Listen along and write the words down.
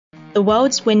The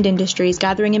world's wind industry is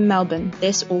gathering in Melbourne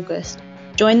this August.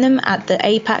 Join them at the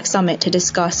APAC Summit to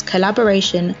discuss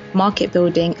collaboration, market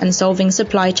building, and solving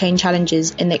supply chain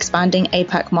challenges in the expanding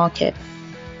APAC market.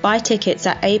 Buy tickets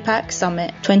at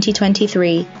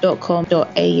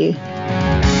apacsummit2023.com.au.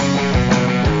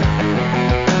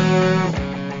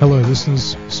 Hello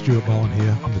listeners, Stuart Bowen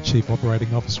here. I'm the Chief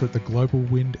Operating Officer at the Global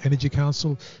Wind Energy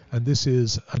Council, and this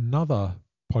is another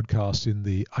podcast in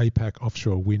the APAC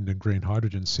Offshore Wind and Green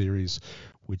Hydrogen series,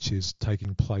 which is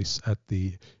taking place at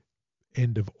the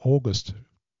end of August,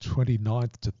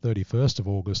 29th to 31st of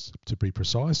August to be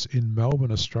precise, in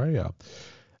Melbourne, Australia.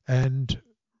 And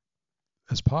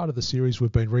as part of the series,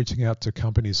 we've been reaching out to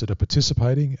companies that are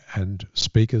participating and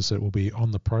speakers that will be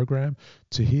on the program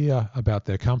to hear about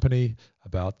their company,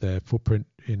 about their footprint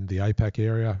in the APAC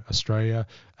area, Australia,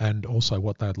 and also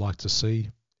what they'd like to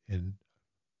see in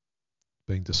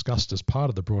being discussed as part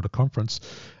of the broader conference.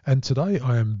 And today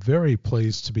I am very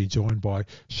pleased to be joined by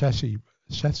Shashi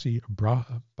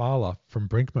Barla from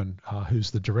Brinkmann,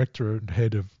 who's the Director and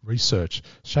Head of Research.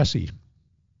 Shashi.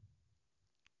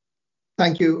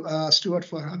 Thank you, Stuart,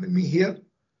 for having me here.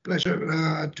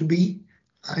 Pleasure to be.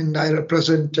 And I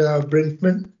represent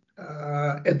Brinkmann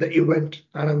at the event,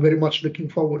 and I'm very much looking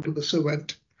forward to this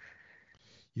event.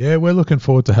 Yeah, we're looking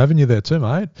forward to having you there too,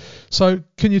 mate. So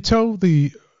can you tell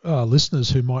the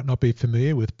listeners who might not be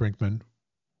familiar with Brinkmann,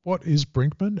 what is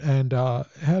Brinkmann and how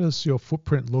does your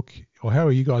footprint look, or how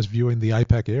are you guys viewing the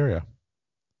APAC area?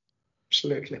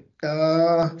 Absolutely.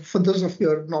 For those of you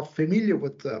who are not familiar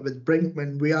with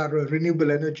Brinkmann, we are a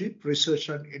renewable energy research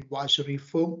and advisory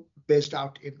firm based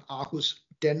out in Aarhus,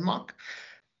 Denmark.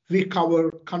 We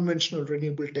cover conventional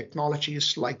renewable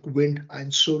technologies like wind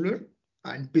and solar.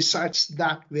 And besides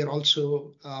that, we're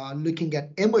also looking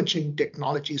at emerging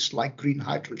technologies like green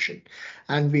hydrogen.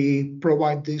 And we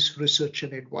provide these research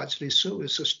and advisory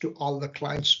services to all the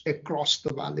clients across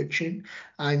the value chain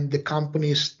and the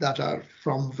companies that are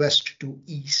from west to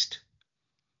east.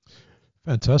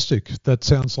 Fantastic. That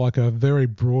sounds like a very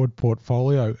broad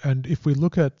portfolio. And if we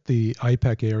look at the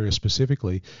APAC area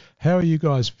specifically, how are you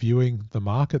guys viewing the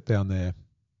market down there?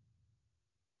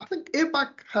 I think APAC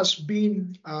has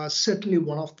been certainly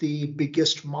one of the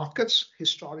biggest markets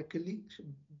historically,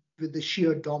 with the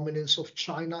sheer dominance of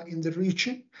China in the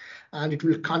region, and it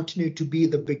will continue to be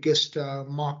the biggest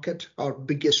market or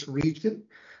biggest region.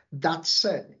 That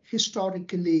said,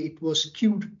 historically it was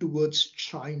skewed towards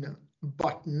China.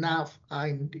 But now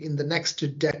and in the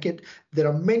next decade, there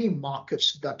are many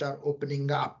markets that are opening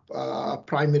up,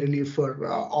 primarily for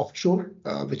offshore,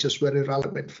 which is very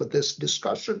relevant for this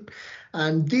discussion.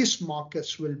 And these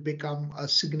markets will become a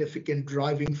significant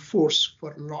driving force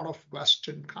for a lot of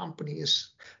Western companies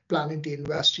planning to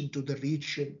invest into the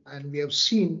region. And we have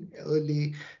seen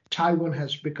early Taiwan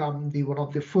has become one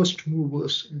of the first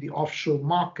movers in the offshore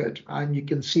market, and you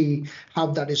can see how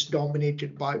that is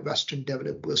dominated by Western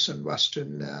developers and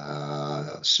Western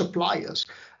suppliers,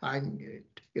 and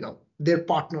their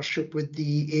partnership with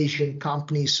the Asian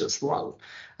companies as well.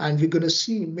 And we're going to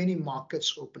see many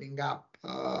markets opening up,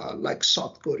 like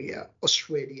South Korea,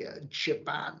 Australia,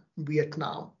 Japan,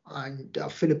 Vietnam, and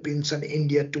Philippines and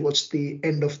India towards the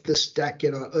end of this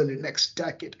decade or early next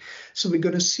decade. So we're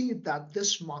going to see that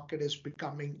this market is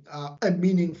becoming a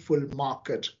meaningful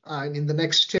market. And in the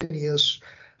next 10 years,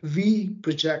 we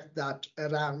project that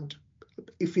around,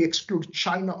 if we exclude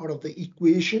China out of the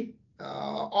equation,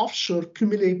 offshore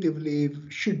cumulatively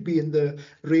should be in the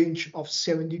range of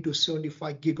 70 to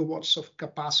 75 gigawatts of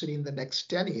capacity in the next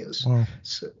 10 years. Wow.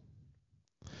 So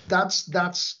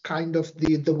that's kind of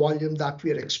the volume that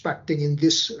we are expecting in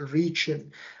this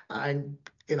region. And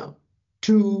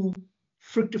to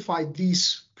fructify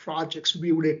these projects,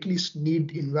 we would at least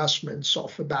need investments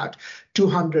of about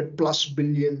 200 plus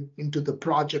billion into the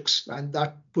projects, and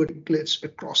that percolates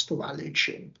across the value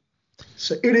chain.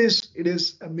 So it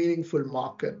is a meaningful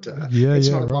market. It's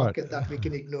not a market that we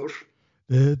can ignore.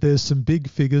 There's some big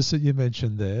figures that you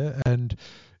mentioned there, and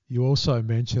you also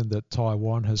mentioned that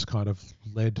Taiwan has kind of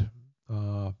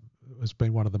has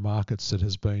been one of the markets that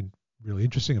has been really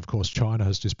interesting. Of course, China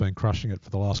has just been crushing it for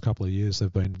the last couple of years.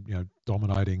 They've been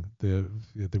dominating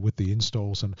with the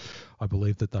installs, and I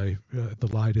believe that the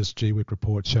latest GWIC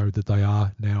report showed that they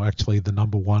are now actually the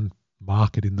number one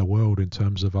market in the world in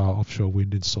terms of offshore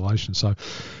wind installation. So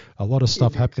a lot of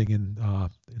stuff happening in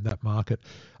that market.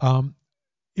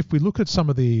 If we look at some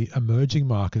of the emerging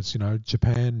markets,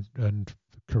 Japan and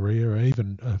Korea, or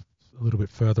even a little bit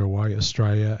further away,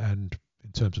 Australia, and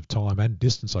in terms of time and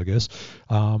distance, I guess,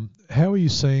 how are you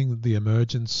seeing the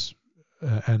emergence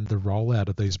and the rollout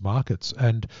of these markets?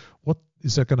 And what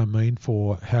is that going to mean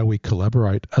for how we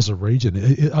collaborate as a region?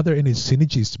 Are there any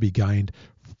synergies to be gained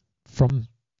from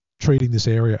treating this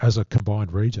area as a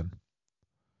combined region?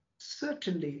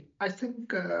 Certainly. I think,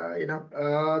 there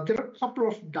are a couple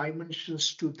of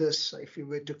dimensions to this. If you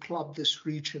were to club this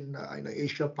region,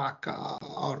 Asia Pac,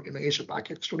 or Asia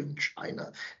Pac, excluding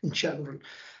China in general.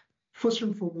 First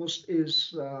and foremost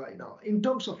is, in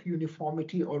terms of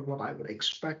uniformity, or what I would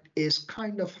expect is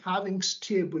kind of having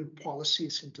stable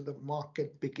policies into the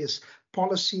market, because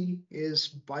policy is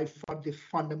by far the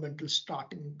fundamental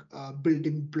starting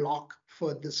building block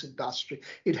for this industry.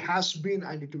 It has been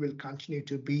and it will continue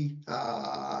to be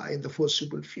in the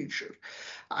foreseeable future.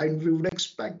 And we would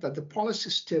expect that the policy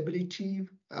stability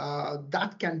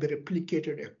that can be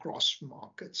replicated across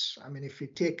markets. I mean, if you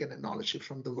take an analogy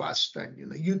from the West, and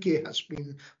UK has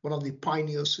been one of the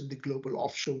pioneers in the global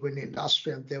offshore wind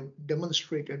industry, and they've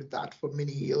demonstrated that for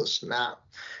many years now.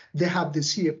 They have the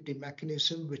CFD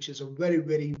mechanism, which is a very,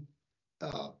 very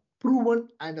proven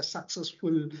and a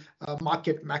successful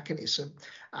market mechanism.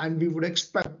 And we would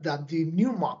expect that the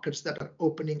new markets that are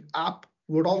opening up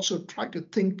would also try to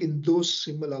think in those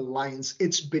similar lines.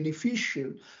 It's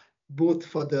beneficial both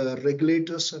for the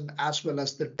regulators and as well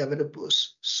as the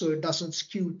developers, so it doesn't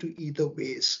skew to either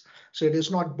ways. So it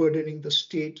is not burdening the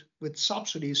state with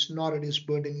subsidies, nor it is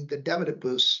burdening the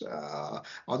developers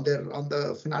on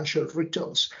the financial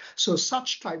returns. So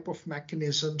such type of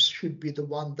mechanisms should be the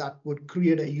one that would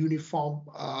create a uniform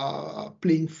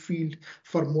playing field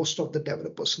for most of the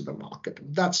developers in the market.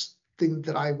 That's the thing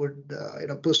that I would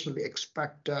personally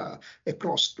expect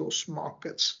across those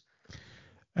markets.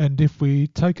 And if we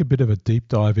take a bit of a deep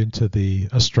dive into the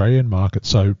Australian market,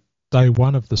 so day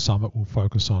one of the summit will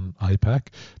focus on APAC,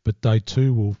 but day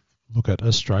two will look at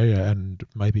Australia and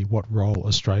maybe what role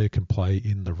Australia can play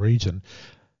in the region.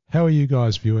 How are you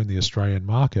guys viewing the Australian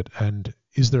market, and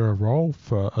is there a role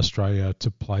for Australia to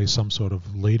play some sort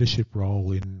of leadership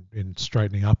role in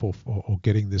straightening up or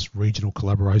getting this regional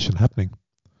collaboration happening?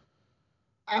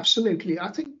 Absolutely. I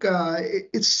think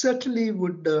it certainly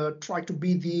would try to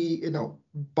be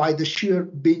by the sheer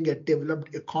being a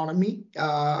developed economy,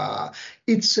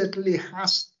 it certainly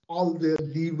has all the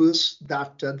levers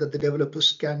that the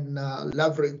developers can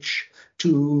leverage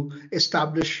to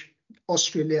establish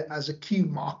Australia as a key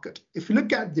market. If you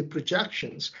look at the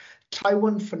projections,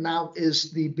 Taiwan for now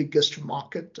is the biggest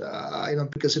market,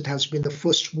 because it has been the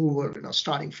first mover,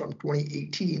 starting from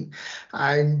 2018.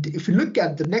 And if you look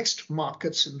at the next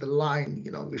markets in the line,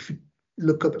 if you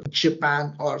look at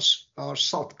Japan or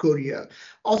South Korea,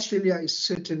 Australia is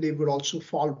certainly would also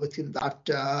fall within that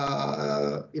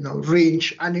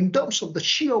range. And in terms of the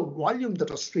sheer volume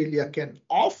that Australia can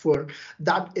offer,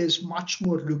 that is much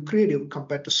more lucrative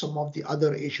compared to some of the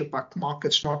other Asia Pac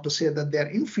markets. Not to say that they're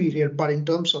inferior, but in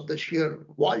terms of the sheer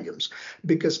volumes,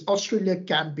 because Australia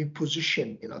can be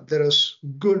positioned. There is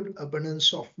good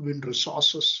abundance of wind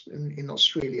resources in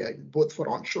Australia, both for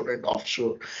onshore and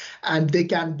offshore, and they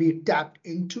can be tapped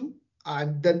into.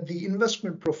 And then the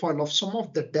investment profile of some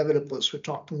of the developers, we're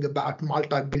talking about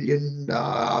multi-billion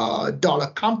dollar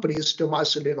companies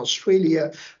domiciled in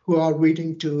Australia who are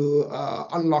waiting to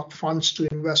unlock funds to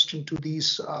invest into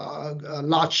these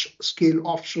large-scale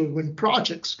offshore wind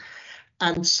projects.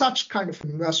 And such kind of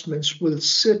investments will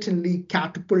certainly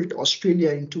catapult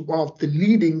Australia into one of the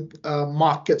leading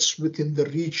markets within the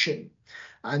region.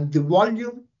 And the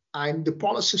volume and the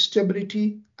policy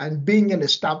stability and being an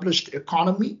established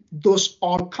economy, those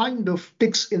all kind of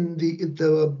ticks in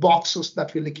the boxes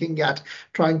that we're looking at,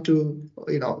 trying to,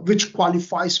 which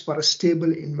qualifies for a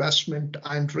stable investment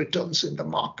and returns in the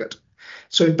market.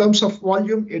 So in terms of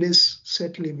volume, it is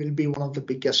certainly will be one of the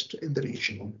biggest in the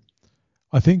region.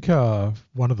 I think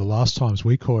one of the last times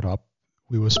we caught up,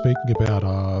 we were speaking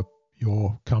about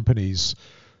your company's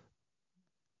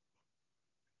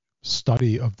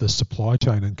study of the supply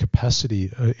chain and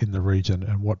capacity in the region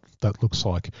and what that looks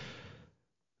like.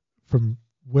 From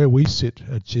where we sit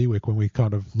at GWIC, when we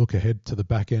kind of look ahead to the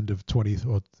back end of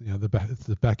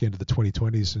the back end of the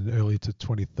 2020s and early to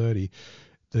 2030,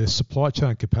 the supply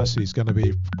chain capacity is going to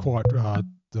be quite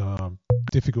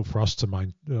difficult for us to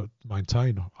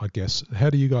maintain, I guess.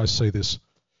 How do you guys see this?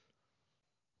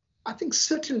 I think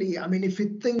certainly, if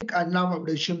you think, and now I would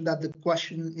assume that the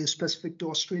question is specific to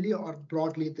Australia or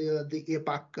broadly the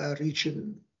APAC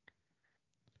region.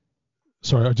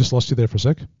 Sorry, I just lost you there for a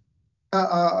sec.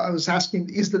 I was asking,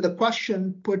 is that the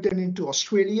question pertaining to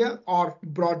Australia or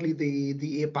broadly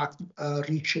the APAC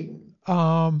region?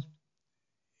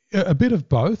 A bit of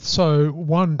both. So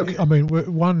one, okay.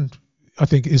 I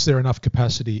think, is there enough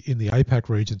capacity in the APAC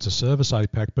region to service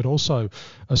APAC, but also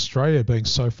Australia being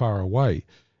so far away,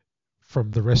 from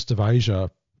the rest of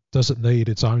Asia, does it need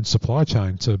its own supply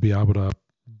chain to be able to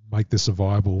make this a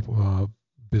viable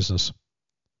business?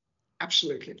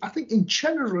 Absolutely. I think in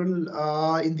general,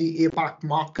 in the APAC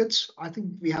markets, I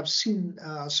think we have seen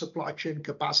supply chain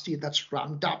capacity that's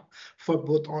ramped up for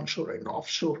both onshore and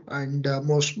offshore, and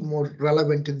more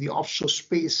relevant in the offshore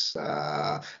space,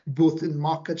 both in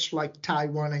markets like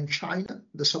Taiwan and China.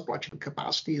 The supply chain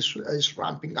capacity is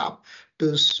ramping up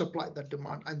to supply that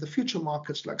demand. And the future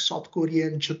markets like South Korea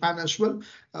and Japan as well,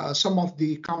 some of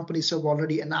the companies have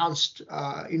already announced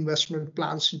investment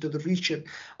plans into the region.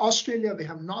 Australia, we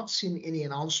have not seen any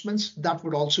announcements. That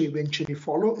would also eventually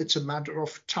follow. It's a matter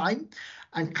of time.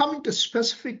 And coming to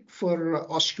specific for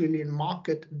Australian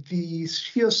market, the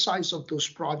sheer size of those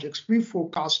projects, we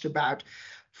forecast about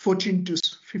 14 to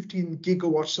 15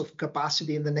 gigawatts of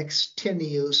capacity in the next 10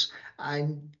 years.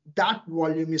 And that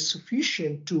volume is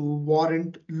sufficient to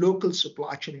warrant local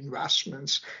supply chain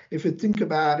investments. If you think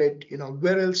about it,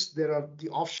 where else there are the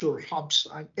offshore hubs,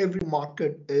 and every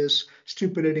market is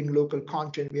stipulating local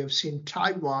content. We have seen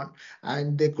Taiwan,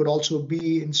 and they could also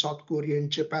be in South Korea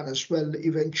and Japan as well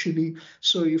eventually.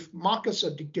 So if markets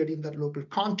are dictating that local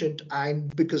content,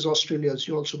 and because Australia, as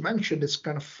you also mentioned, is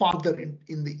kind of farther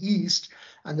in the east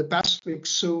and the Pacific,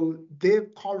 so they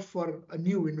call for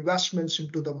new investments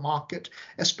into the market,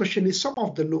 especially some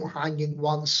of the low-hanging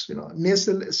ones,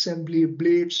 nacelle assembly,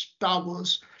 blades,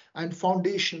 towers, and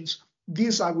foundations.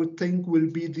 These, I would think, will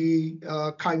be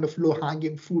the kind of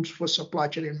low-hanging fruits for supply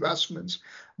chain investments,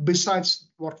 besides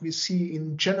what we see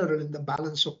in general in the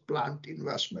balance of plant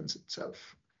investments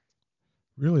itself.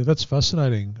 Really, that's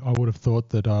fascinating. I would have thought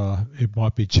that it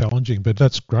might be challenging, but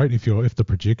that's great if the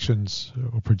projections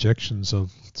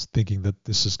of thinking that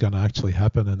this is going to actually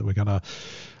happen and that we're going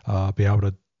to be able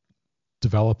to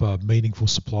develop a meaningful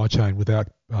supply chain without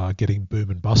getting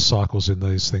boom and bust cycles in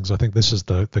these things. I think this is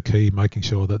the key, making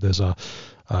sure that there's a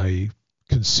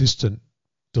consistent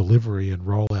delivery and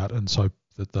rollout, and so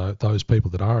that those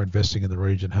people that are investing in the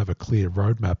region have a clear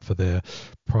roadmap for their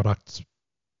products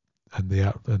and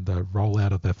the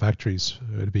rollout of their factories.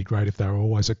 It'd be great if they were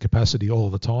always at capacity all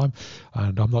the time.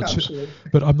 And I'm not Absolutely. sure,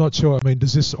 but I'm not sure. I mean,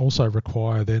 does this also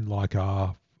require then like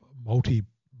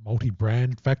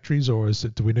multi-brand factories, or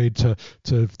do we need to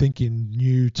think in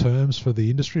new terms for the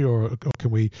industry, or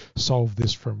can we solve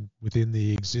this from within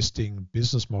the existing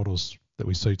business models that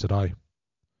we see today?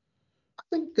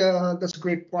 I think that's a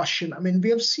great question. I mean, we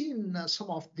have seen some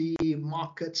of the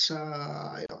markets,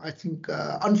 I think,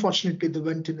 unfortunately, they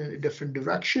went in a different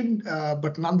direction.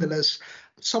 But nonetheless,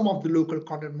 some of the local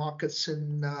content markets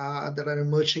that are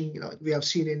emerging, we have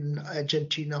seen in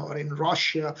Argentina or in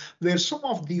Russia, where some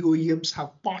of the OEMs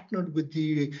have partnered with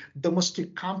the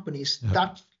domestic companies. Yeah.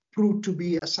 That proved to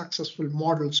be a successful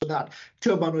model, so that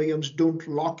turbine OEMs don't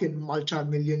lock in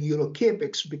multi-million euro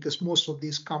capex, because most of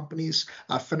these companies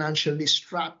are financially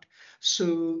strapped.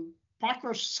 So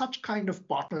such kind of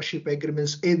partnership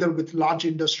agreements, either with large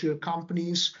industrial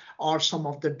companies or some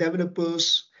of the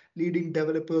developers, leading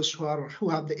developers who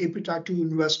have the appetite to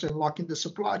invest and lock in the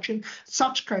supply chain,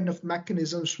 such kind of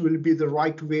mechanisms will be the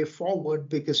right way forward,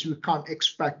 because we can't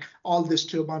expect all these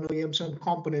turbine OEMs and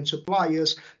component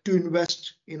suppliers to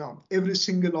invest. Every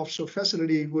single offshore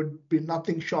facility would be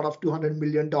nothing short of $200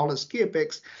 million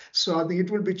capex. So I think it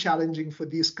will be challenging for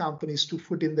these companies to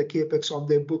put in the capex on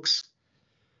their books.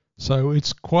 So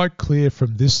it's quite clear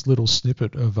from this little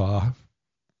snippet of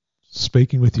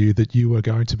speaking with you that you are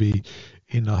going to be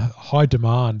in a high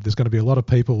demand. There's going to be a lot of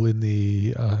people in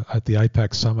at the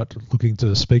APAC summit looking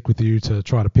to speak with you, to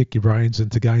try to pick your brains and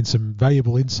to gain some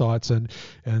valuable insights and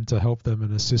to help them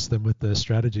and assist them with their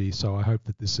strategy. So I hope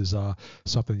that this is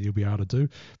something you'll be able to do.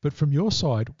 But from your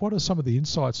side, what are some of the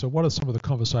insights, or what are some of the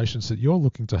conversations that you're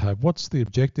looking to have? What's the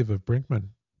objective of Brinkmann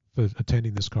for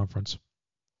attending this conference?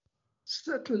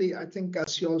 Certainly, I think,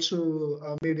 as you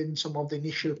also made in some of the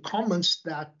initial comments,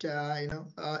 that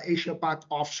Asia-Pac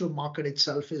offshore market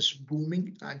itself is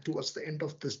booming, and towards the end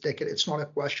of this decade, it's not a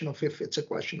question of if, it's a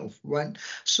question of when.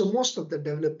 So most of the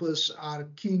developers are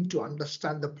keen to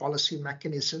understand the policy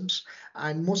mechanisms,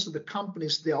 and most of the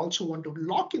companies, they also want to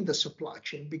lock in the supply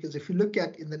chain, because if you look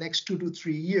at in the next 2 to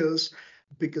 3 years,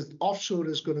 because offshore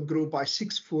is going to grow by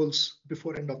 6-folds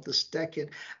before end of this decade.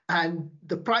 And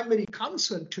the primary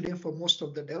concern today for most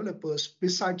of the developers,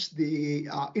 besides the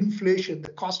inflation, the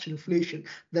cost inflation,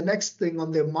 the next thing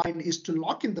on their mind is to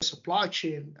lock in the supply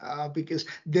chain, because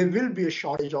there will be a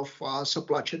shortage of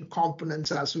supply chain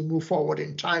components as we move forward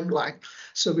in timeline.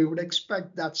 So we would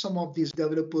expect that some of these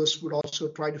developers would also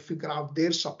try to figure out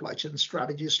their supply chain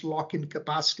strategies, lock in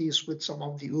capacities with some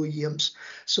of the OEMs.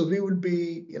 So we will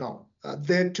be,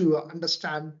 there to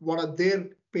understand what are their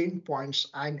pain points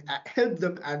and help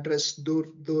them address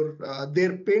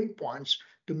their pain points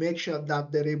to make sure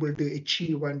that they're able to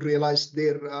achieve and realize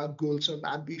their goals and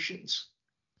ambitions.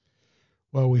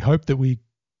 Well, we hope that we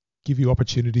give you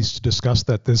opportunities to discuss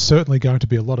that. There's certainly going to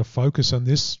be a lot of focus on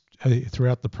this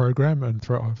throughout the program and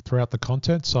throughout the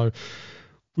content. So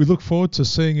we look forward to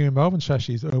seeing you in Melbourne,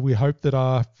 Shashi. We hope that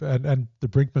and the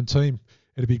Brinkman team,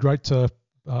 it'd be great to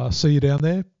see you down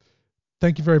there.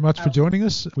 Thank you very much for joining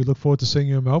us. We look forward to seeing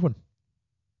you in Melbourne.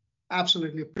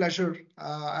 Absolutely. Pleasure.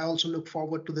 I also look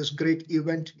forward to this great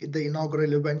event, the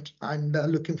inaugural event, and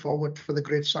looking forward for the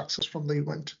great success from the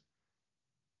event.